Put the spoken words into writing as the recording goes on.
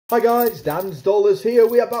Hi guys, Dan's Dollars here.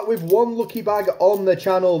 We are back with one lucky bag on the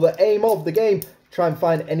channel. The aim of the game, try and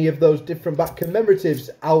find any of those different back commemoratives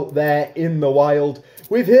out there in the wild.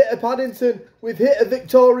 We've hit a Paddington, we've hit a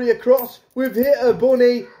Victoria Cross, we've hit a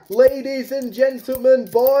Bunny. Ladies and gentlemen,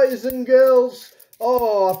 boys and girls.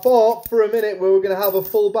 Oh, I thought for a minute we were going to have a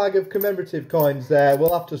full bag of commemorative coins there.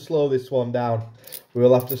 We'll have to slow this one down.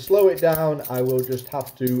 We'll have to slow it down. I will just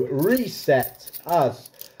have to reset, as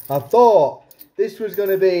I thought this was going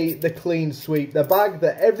to be the clean sweep, the bag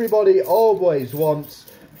that everybody always wants.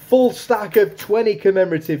 Full stack of 20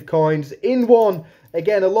 commemorative coins in one.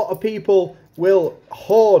 Again, a lot of people will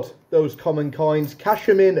hoard those common coins, cash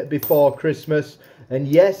them in before Christmas. And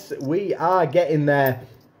yes, we are getting there.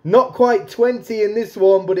 Not quite 20 in this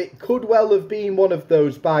one, but it could well have been one of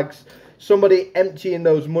those bags. Somebody emptying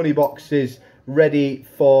those money boxes ready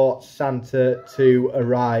for Santa to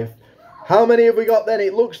arrive. How many have we got then?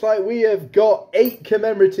 It looks like we have got 8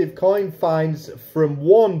 commemorative coin finds from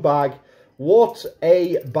one bag. What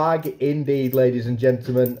a bag indeed, ladies and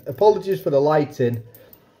gentlemen. Apologies for the lighting.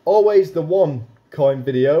 Always the one coin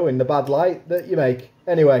video in the bad light that you make.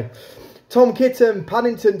 Anyway, Tom Kitten,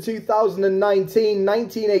 Paddington 2019,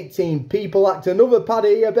 1918, People Act, another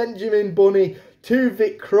Paddy, a Benjamin Bunny, 2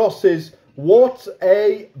 Vic Crosses. What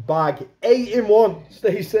a bag. 8 in one.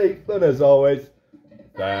 Stay safe, and as always,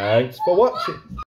 thanks for watching.